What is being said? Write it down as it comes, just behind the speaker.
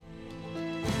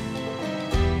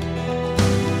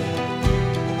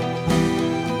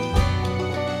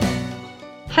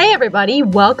everybody,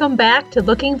 welcome back to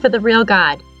Looking for the Real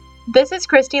God. This is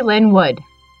Christy Lynn Wood.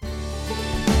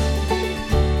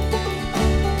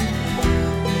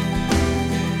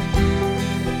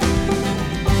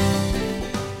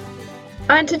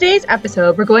 On today's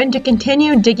episode, we're going to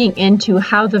continue digging into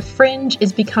how the fringe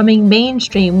is becoming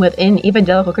mainstream within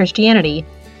evangelical Christianity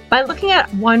by looking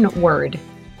at one word: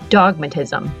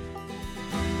 dogmatism.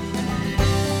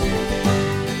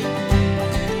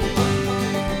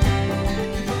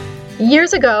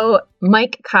 Years ago,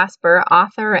 Mike Cosper,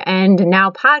 author and now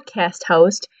podcast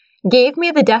host, gave me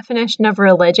the definition of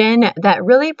religion that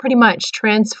really pretty much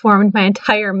transformed my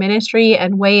entire ministry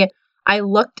and way I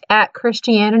looked at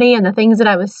Christianity and the things that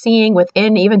I was seeing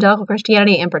within evangelical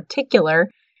Christianity in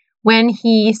particular, when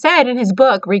he said in his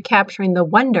book, Recapturing the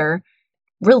Wonder,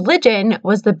 religion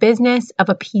was the business of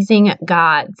appeasing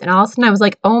gods. And all of a sudden I was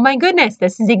like, oh my goodness,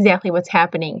 this is exactly what's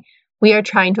happening. We are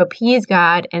trying to appease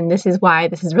God, and this is why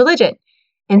this is religion,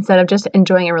 instead of just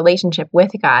enjoying a relationship with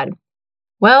God.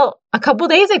 Well, a couple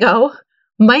days ago,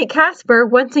 Mike Cosper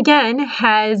once again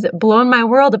has blown my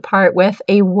world apart with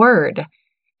a word.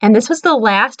 And this was the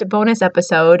last bonus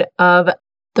episode of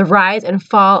the Rise and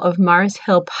Fall of Mars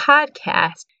Hill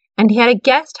podcast. And he had a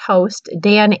guest host,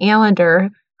 Dan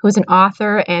Allender, who's an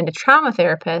author and a trauma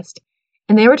therapist.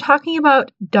 And they were talking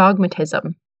about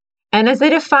dogmatism. And as they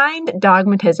defined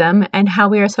dogmatism and how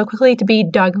we are so quickly to be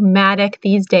dogmatic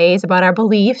these days about our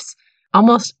beliefs,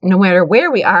 almost no matter where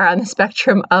we are on the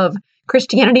spectrum of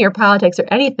Christianity or politics or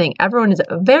anything, everyone is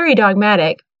very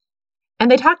dogmatic. And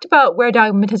they talked about where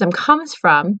dogmatism comes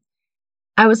from.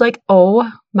 I was like, oh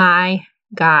my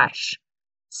gosh.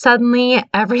 Suddenly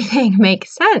everything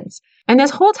makes sense. And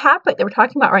this whole topic that we're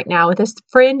talking about right now with this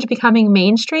fringe becoming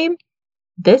mainstream,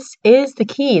 this is the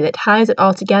key that ties it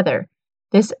all together.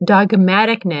 This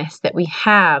dogmaticness that we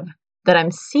have, that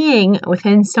I'm seeing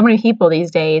within so many people these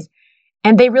days.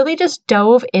 And they really just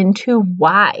dove into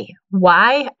why.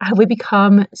 Why have we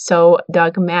become so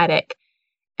dogmatic?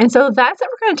 And so that's what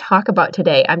we're going to talk about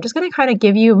today. I'm just going to kind of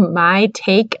give you my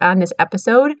take on this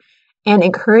episode and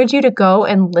encourage you to go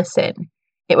and listen.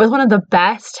 It was one of the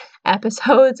best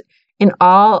episodes in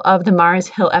all of the Mars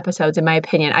Hill episodes, in my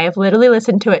opinion. I have literally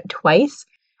listened to it twice,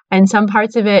 and some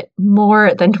parts of it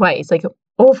more than twice, like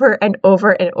over and over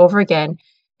and over again,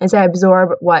 as I absorb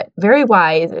what very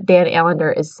wise Dan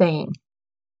Allender is saying.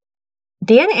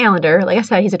 Dan Allender, like I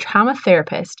said, he's a trauma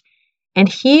therapist, and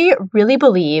he really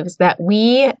believes that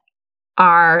we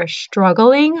are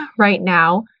struggling right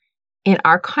now in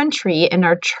our country, in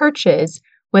our churches,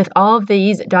 with all of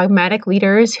these dogmatic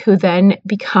leaders who then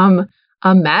become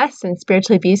a mess and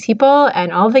spiritually abuse people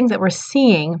and all the things that we're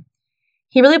seeing.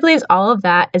 He really believes all of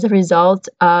that is a result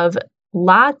of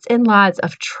lots and lots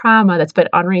of trauma that's been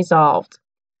unresolved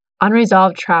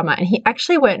trauma. And he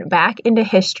actually went back into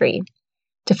history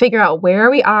to figure out where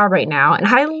we are right now. And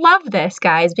I love this,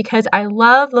 guys, because I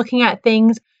love looking at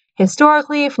things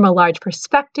historically from a large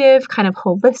perspective, kind of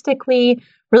holistically,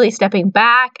 really stepping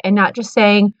back and not just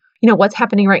saying, what's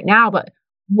happening right now, but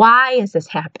why is this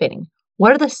happening?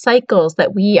 What are the cycles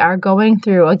that we are going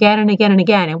through again and again and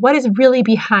again? And what is really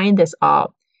behind this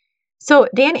all? So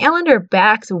Dan Allender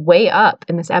backs way up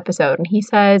in this episode, and he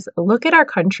says, look at our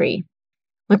country.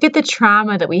 Look at the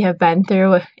trauma that we have been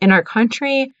through in our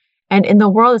country and in the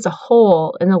world as a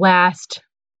whole in the last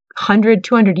 100,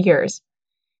 200 years.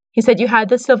 He said you had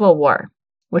the Civil War,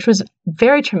 which was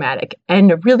very traumatic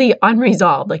and really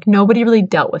unresolved. Like nobody really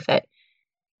dealt with it.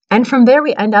 And from there,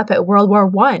 we end up at World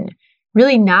War I,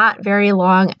 really not very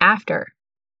long after,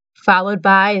 followed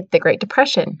by the Great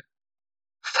Depression,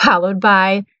 followed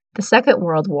by the Second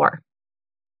World War.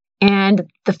 And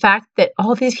the fact that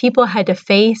all these people had to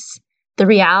face the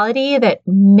reality that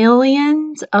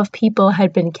millions of people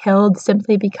had been killed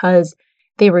simply because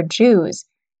they were Jews.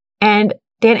 And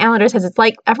Dan Allender says it's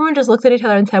like everyone just looked at each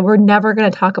other and said, we're never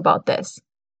going to talk about this.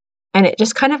 And it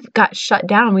just kind of got shut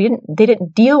down. They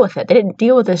didn't deal with it. They didn't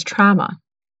deal with this trauma.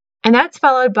 And that's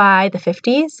followed by the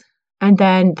 50s and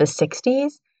then the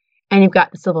 60s. And you've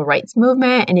got the civil rights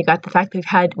movement, and you've got the fact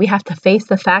that we have to face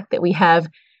the fact that we have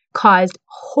caused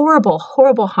horrible,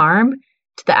 horrible harm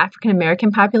to the African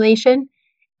American population,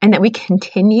 and that we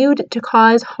continued to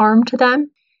cause harm to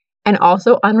them, and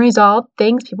also unresolved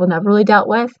things people never really dealt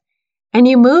with. And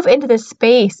you move into this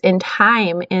space in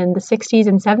time in the 60s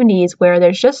and 70s where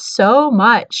there's just so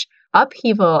much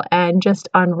upheaval and just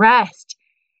unrest.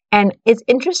 And it's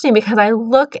interesting because I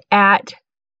look at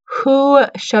who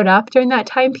showed up during that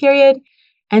time period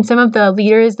and some of the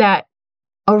leaders that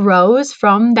arose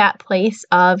from that place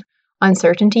of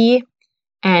uncertainty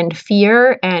and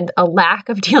fear and a lack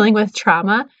of dealing with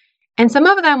trauma. And some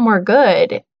of them were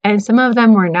good, and some of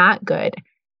them were not good.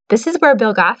 This is where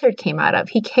Bill Gothard came out of.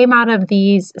 He came out of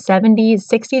these 70s,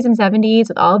 60s and 70s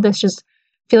with all of this just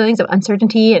feelings of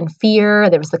uncertainty and fear.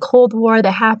 There was the Cold War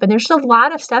that happened. There's just a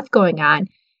lot of stuff going on.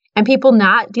 And people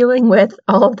not dealing with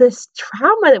all of this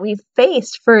trauma that we've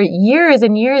faced for years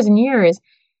and years and years.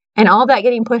 And all that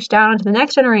getting pushed down to the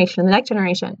next generation, the next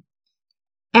generation.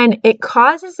 And it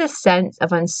causes this sense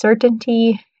of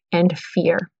uncertainty and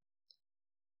fear.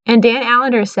 And Dan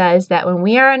Allender says that when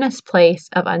we are in this place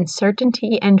of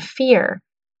uncertainty and fear,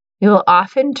 we will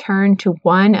often turn to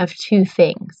one of two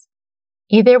things.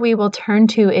 Either we will turn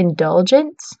to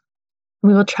indulgence,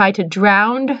 we will try to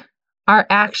drown our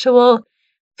actual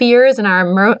fears and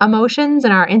our emotions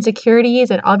and our insecurities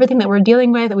and everything that we're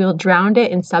dealing with, we will drown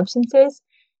it in substances,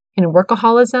 in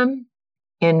workaholism,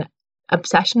 in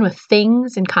obsession with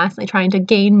things and constantly trying to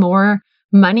gain more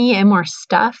money and more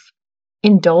stuff,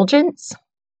 indulgence,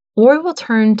 or we'll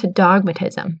turn to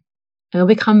dogmatism and we'll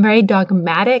become very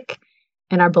dogmatic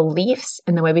in our beliefs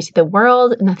and the way we see the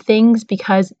world and the things,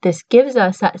 because this gives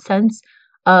us that sense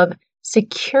of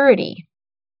security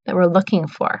that we're looking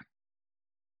for,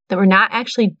 that we're not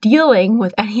actually dealing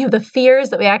with any of the fears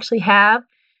that we actually have.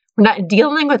 We're not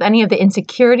dealing with any of the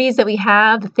insecurities that we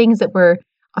have, the things that we're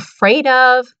afraid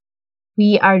of.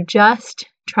 We are just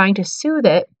trying to soothe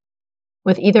it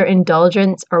with either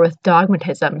indulgence or with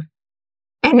dogmatism.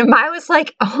 And I was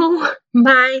like, oh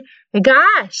my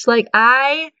gosh, like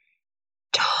I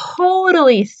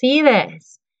totally see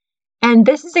this. And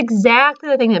this is exactly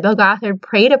the thing that Bill Gothard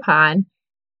preyed upon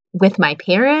with my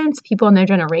parents, people in their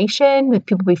generation, with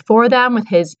people before them, with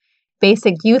his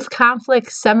basic youth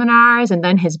conflict seminars, and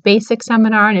then his basic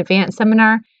seminar and advanced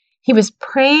seminar. He was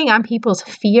preying on people's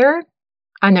fear,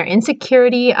 on their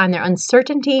insecurity, on their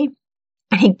uncertainty,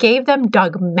 and he gave them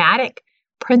dogmatic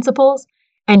principles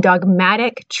and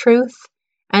dogmatic truth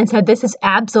and said, this is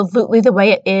absolutely the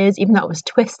way it is, even though it was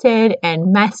twisted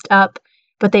and messed up.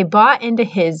 But they bought into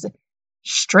his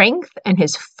strength and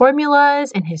his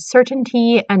formulas and his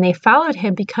certainty, and they followed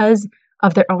him because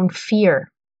of their own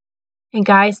fear. And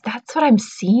guys, that's what I'm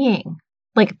seeing.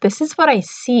 Like, this is what I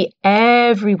see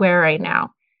everywhere right now,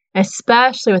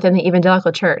 especially within the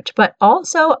evangelical church, but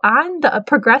also on the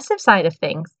progressive side of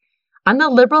things, on the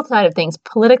liberal side of things,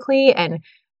 politically and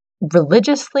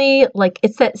religiously. Like,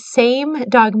 it's that same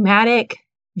dogmatic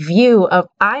view of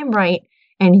I'm right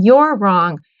and you're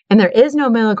wrong, and there is no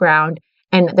middle ground,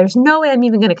 and there's no way I'm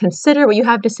even going to consider what you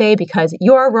have to say because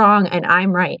you're wrong and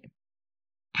I'm right.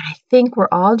 And I think we're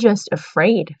all just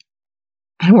afraid.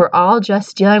 And we're all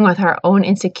just dealing with our own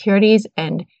insecurities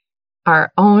and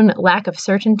our own lack of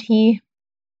certainty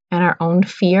and our own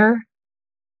fear.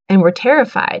 And we're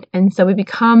terrified. And so we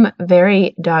become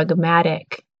very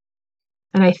dogmatic.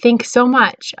 And I think so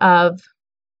much of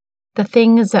the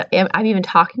things that I'm even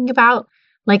talking about,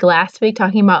 like last week,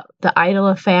 talking about the idol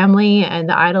of family and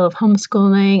the idol of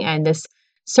homeschooling and this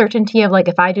certainty of like,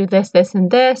 if I do this, this, and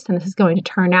this is going to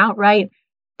turn out right,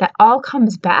 that all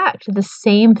comes back to the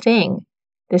same thing.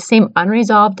 The same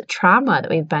unresolved trauma that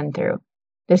we've been through,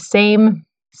 the same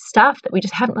stuff that we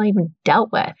just haven't really even dealt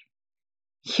with.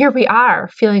 Here we are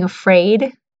feeling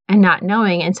afraid and not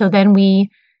knowing. And so then we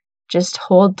just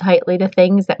hold tightly to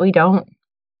things that we just don't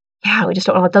want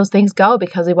to let those things go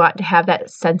because we want to have that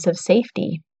sense of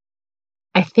safety.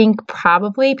 I think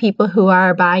probably people who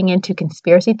are buying into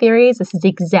conspiracy theories, this is the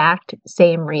exact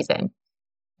same reason.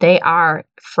 They are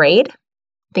afraid.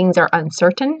 Things are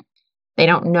uncertain. They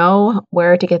don't know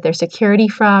where to get their security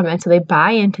from, and so they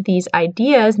buy into these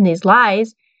ideas and these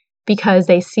lies because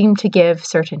they seem to give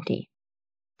certainty.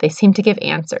 They seem to give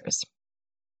answers.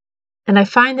 And I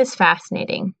find this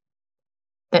fascinating,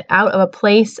 that out of a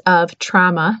place of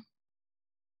trauma,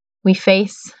 we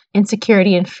face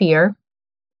insecurity and fear.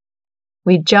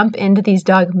 We jump into these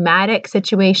dogmatic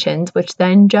situations, which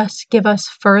then just give us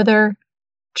further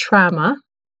trauma.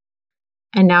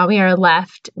 And now we are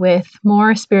left with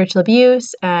more spiritual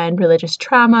abuse and religious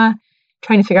trauma,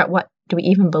 trying to figure out, what do we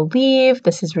even believe?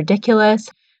 This is ridiculous.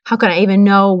 How can I even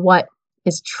know what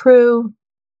is true?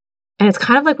 And it's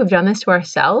kind of like we've done this to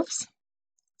ourselves,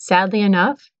 sadly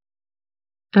enough.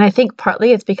 And I think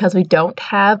partly it's because we don't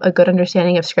have a good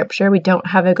understanding of Scripture. We don't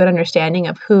have a good understanding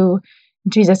of who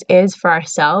Jesus is for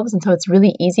ourselves. And so it's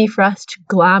really easy for us to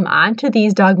glom onto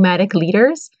these dogmatic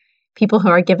leaders, people who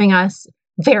are giving us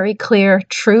very clear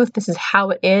truth. This is how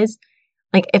it is.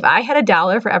 Like, if I had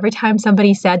 $1 for every time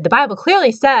somebody said, the Bible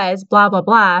clearly says, blah, blah,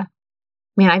 blah,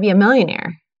 man, I'd be a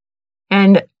millionaire.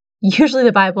 And usually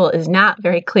the Bible is not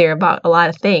very clear about a lot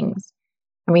of things.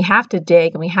 And we have to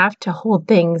dig and we have to hold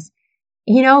things,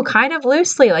 kind of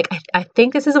loosely. Like, I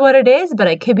think this is what it is, but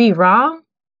I could be wrong.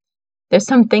 There's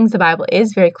some things the Bible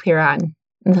is very clear on,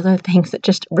 and other things that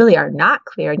just really are not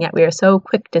clear, and yet we are so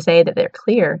quick to say that they're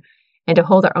clear and to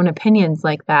hold our own opinions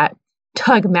like that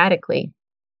dogmatically.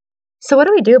 So what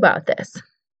do we do about this?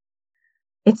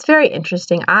 It's very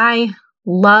interesting. I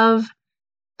love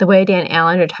the way Dan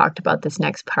Allender talked about this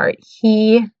next part.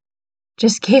 He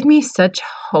just gave me such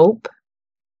hope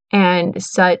and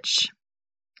such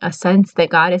a sense that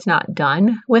God is not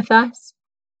done with us.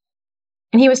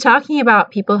 And he was talking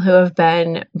about people who have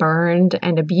been burned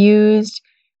and abused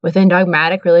within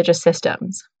dogmatic religious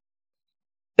systems.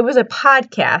 It was a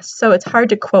podcast, so it's hard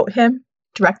to quote him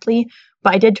directly,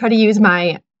 but I did try to use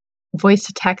my voice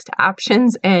to text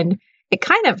options, and it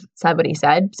kind of said what he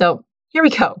said. So here we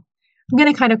go. I'm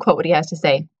going to kind of quote what he has to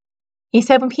say. He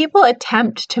said, when people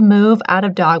attempt to move out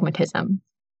of dogmatism,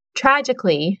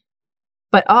 tragically,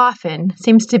 but often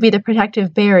seems to be the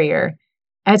protective barrier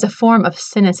as a form of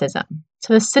cynicism.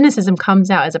 So the cynicism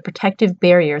comes out as a protective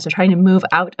barrier as they're trying to move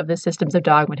out of the systems of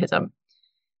dogmatism.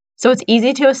 So it's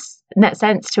easy to, in that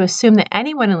sense, to assume that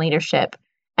anyone in leadership,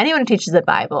 anyone who teaches the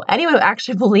Bible, anyone who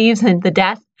actually believes in the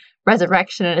death,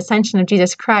 resurrection, and ascension of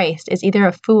Jesus Christ is either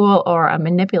a fool or a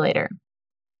manipulator.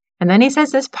 And then he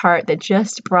says this part that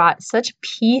just brought such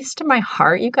peace to my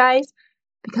heart, you guys,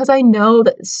 because I know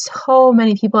that so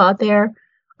many people out there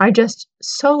are just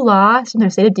so lost in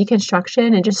their state of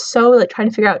deconstruction and just so like trying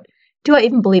to figure out, do I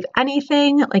even believe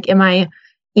anything? Like, am I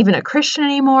even a Christian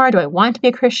anymore? Do I want to be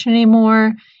a Christian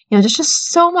anymore? There's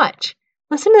just so much.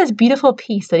 Listen to this beautiful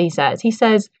piece that he says. He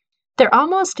says, there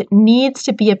almost needs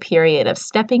to be a period of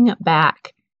stepping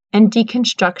back and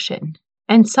deconstruction,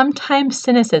 and sometimes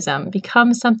cynicism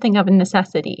becomes something of a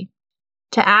necessity.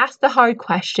 To ask the hard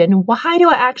question, why do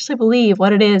I actually believe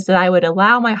what it is that I would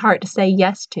allow my heart to say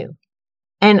yes to?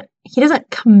 And he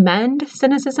doesn't commend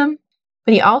cynicism,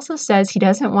 but he also says he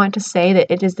doesn't want to say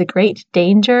that it is the great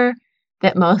danger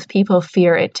that most people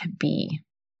fear it to be.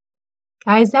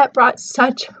 Guys, that brought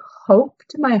such hope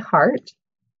to my heart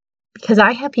because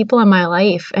I have people in my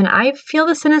life, and I feel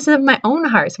the cynicism in my own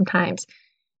heart sometimes,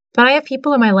 but I have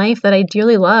people in my life that I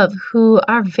dearly love who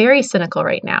are very cynical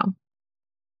right now.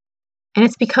 And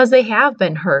it's because they have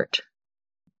been hurt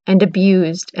and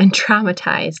abused and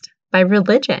traumatized by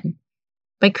religion,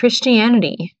 by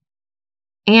Christianity.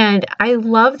 And I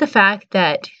love the fact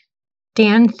that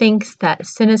Dan thinks that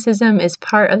cynicism is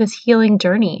part of this healing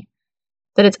journey,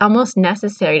 that it's almost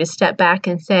necessary to step back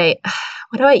and say,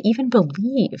 what do I even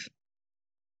believe?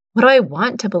 What do I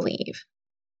want to believe?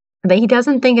 That he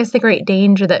doesn't think it's the great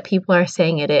danger that people are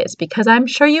saying it is, because I'm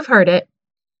sure you've heard it.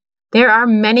 There are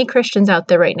many Christians out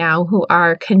there right now who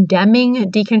are condemning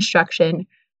deconstruction,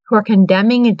 who are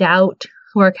condemning doubt,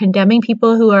 who are condemning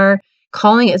people who are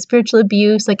calling it spiritual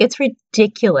abuse. Like, it's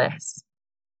ridiculous.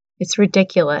 It's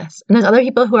ridiculous. And there's other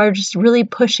people who are just really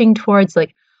pushing towards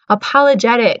like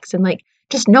apologetics and like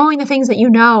just knowing the things that you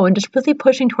know and just really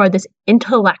pushing toward this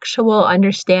intellectual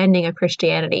understanding of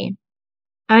Christianity.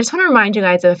 And I just want to remind you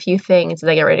guys of a few things as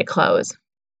I get ready to close.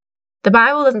 The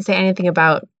Bible doesn't say anything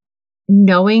about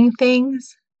knowing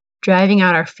things, driving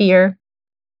out our fear.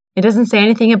 It doesn't say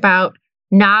anything about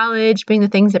knowledge being the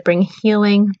things that bring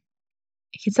healing.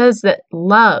 He says that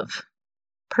love,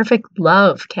 perfect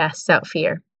love, casts out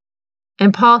fear.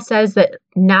 And Paul says that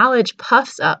knowledge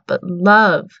puffs up, but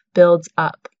love builds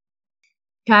up.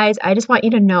 Guys, I just want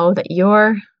you to know that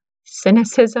your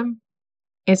cynicism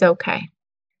is okay.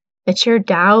 That your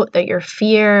doubt, that your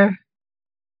fear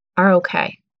are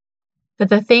okay. That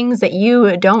the things that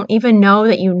you don't even know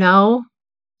that you know,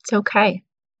 it's okay.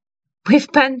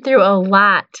 We've been through a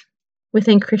lot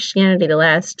within Christianity the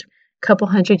last couple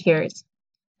hundred years.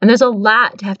 And there's a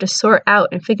lot to have to sort out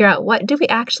and figure out, what do we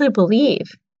actually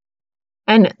believe?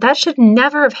 And that should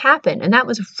never have happened. And that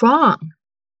was wrong.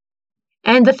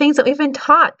 And the things that we've been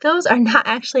taught, those are not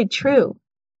actually true.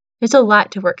 There's a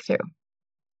lot to work through.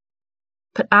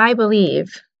 But I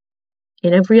believe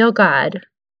in a real God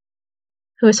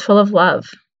who is full of love,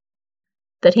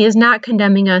 that he is not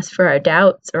condemning us for our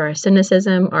doubts or our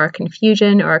cynicism or our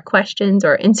confusion or our questions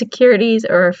or our insecurities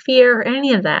or our fear or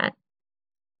any of that.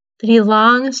 That he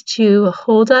longs to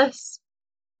hold us,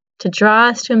 to draw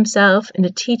us to himself, and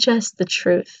to teach us the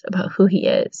truth about who he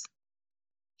is.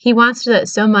 He wants to do that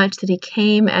so much that he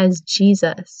came as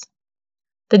Jesus,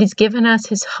 that he's given us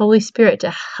his Holy Spirit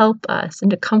to help us and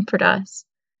to comfort us.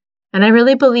 And I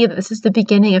really believe that this is the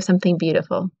beginning of something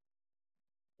beautiful.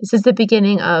 This is the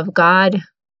beginning of God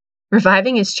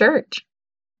reviving his church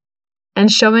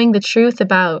and showing the truth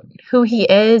about who he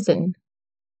is and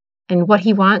what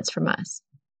he wants from us.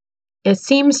 It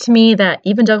seems to me that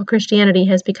evangelical Christianity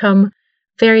has become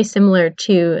very similar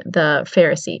to the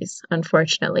Pharisees,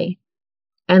 unfortunately.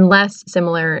 and less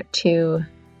similar to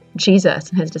Jesus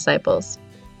and his disciples.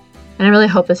 And I really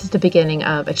hope this is the beginning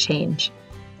of a change.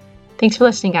 Thanks for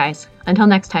listening, guys. Until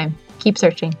next time, keep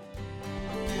searching.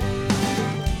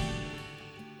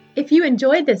 If you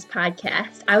enjoyed this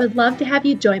podcast, I would love to have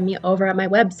you join me over on my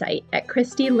website at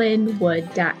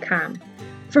ChristyLynnWood.com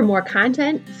for more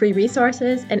content, free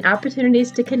resources, and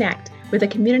opportunities to connect with a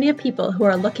community of people who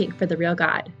are looking for the real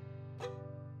God.